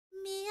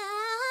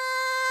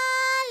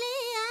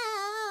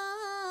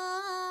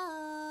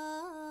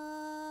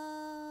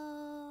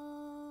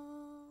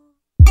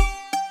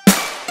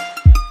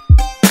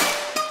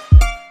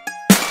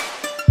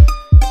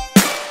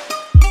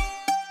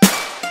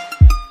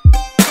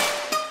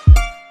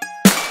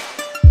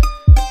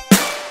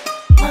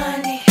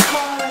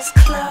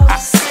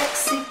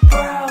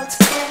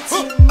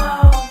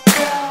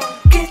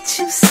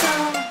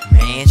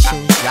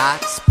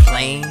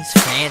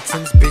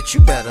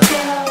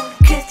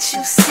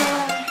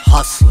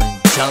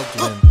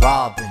juggling,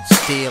 robbing,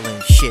 stealing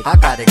shit. I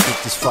gotta get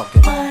this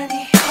fucking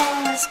money,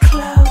 cars,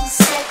 clothes,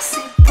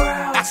 sexy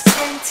bros,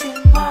 plenty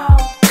more.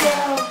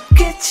 Go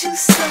get you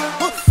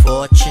some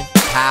fortune,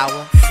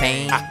 power,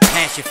 fame,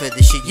 passion for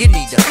this shit. You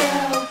need to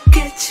go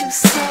get you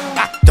some.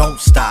 Don't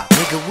stop,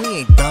 nigga, we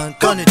ain't done.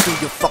 Gunning through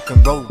your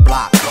fucking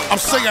roadblock. I'm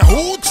saying,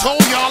 who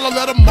told y'all to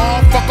let a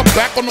motherfucker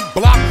back on the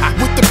block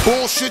with the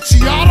bullshit?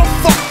 Y'all done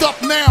fucked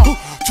up now.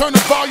 Turn the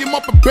volume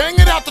up and bang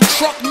it out the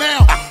truck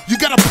now. You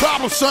got a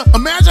problem, son?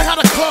 Imagine how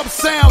the club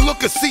sound.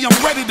 Look and see,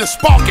 I'm ready to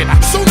spark it.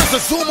 Soon as I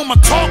zoom on my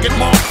target,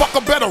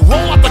 motherfucker better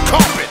roll out the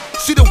carpet.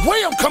 See the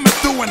way I'm coming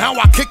through and how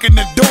I kick in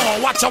the door.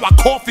 Watch how I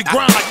coffee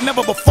grind like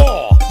never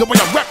before. The way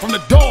I rap from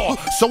the door,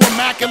 so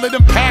immaculate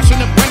and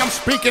passionate. When I'm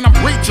speaking, I'm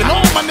reaching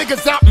all my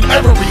niggas out in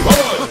every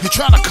hood. You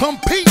tryna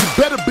compete, you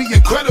better be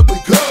incredibly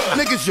good.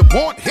 Niggas, you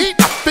want heat?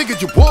 I figured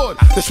you would.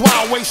 That's why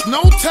I waste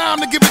no time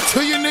to give it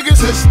to you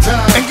niggas this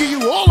time, and give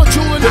you all the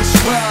jewelry this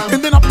round. And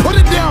then I put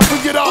it down for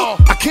you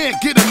all. I can't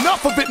get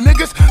enough of it,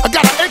 niggas. I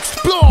gotta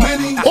explore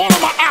many. All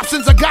of my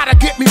options, I gotta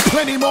get me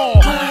plenty more.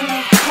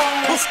 Money,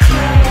 cars,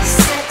 clothes,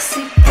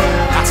 sexy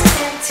bros,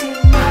 plenty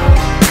more.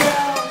 Go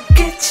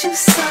get you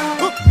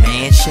some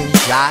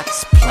mansions,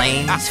 yachts,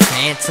 planes,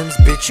 phantoms.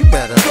 Bitch, you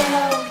better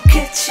go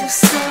get you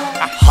some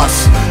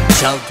hustling,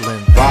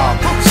 juggling,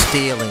 robbing,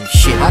 stealing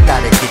shit. I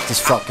gotta get this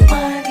fucking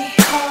money,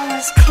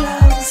 cars,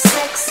 clothes,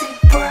 sexy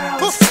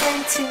bros,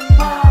 plenty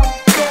more.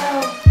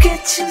 Go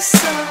get you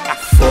some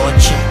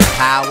fortune,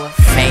 power,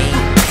 fame,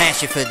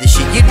 passion for this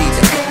shit. You need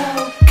to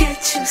go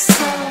get you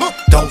some.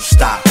 Don't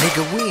stop,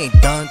 nigga, we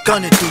ain't done.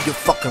 Gunning through your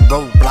fucking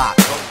roadblock.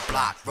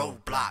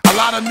 A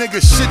lot of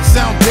niggas shit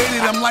sound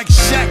dated. I'm like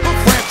Shaq,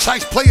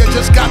 franchise player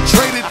just got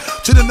traded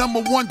to the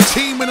 #1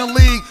 team in the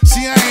league.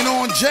 See, I ain't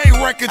on J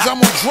Records, I'm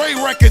on Dre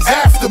Records.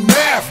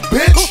 Aftermath,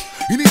 bitch.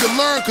 You need to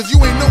learn, cause you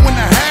ain't know when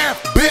to have,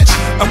 bitch.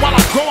 And while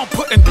I grow, I'm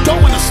putting dough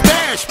in the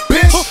stash,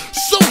 bitch.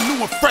 So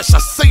new and fresh, I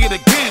say it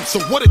again. So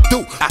what it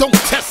do? Don't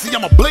test, see,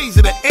 I'm a blaze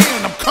at the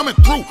end. I'm coming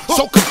through,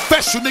 so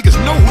confess, you niggas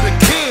know who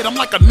the kid. I'm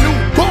like a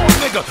newborn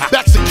nigga,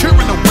 back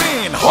securing the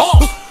win,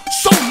 huh?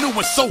 So new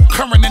and so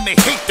current, and they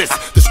hate this.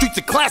 The streets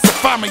are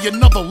classify me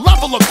another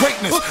level of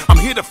greatness. I'm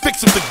here to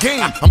fix up the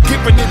game, I'm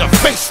giving it a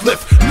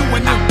facelift. New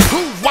and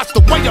improved, watch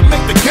the way I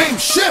make the game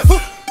shift.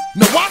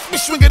 Now watch me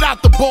swing it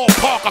out the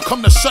ballpark. I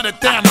come to shut it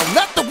down. Now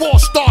let the war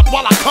start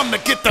while I come to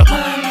get the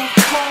money,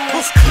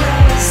 cars,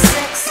 clothes,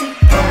 sexy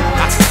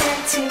bros,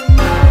 plenty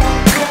more.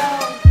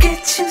 Go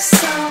get you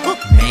some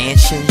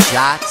mansions,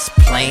 yachts,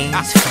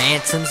 planes,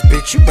 phantoms.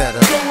 Bitch, you better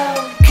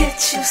go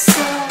get you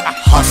some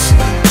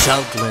hustling,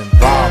 juggling,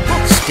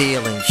 robbing,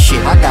 stealing shit.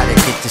 I gotta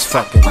get this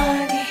fucking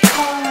money,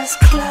 cars,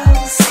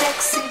 clothes,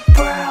 sexy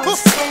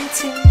bros,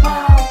 plenty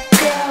more.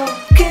 Go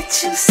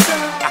get you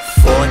some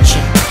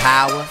fortune,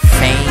 power,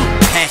 fame,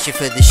 passion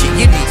for this shit.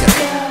 You need to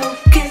go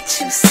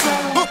get you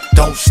some.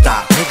 Don't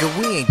stop, nigga,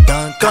 we ain't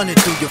done. Gunning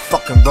through your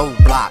fucking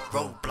roadblock.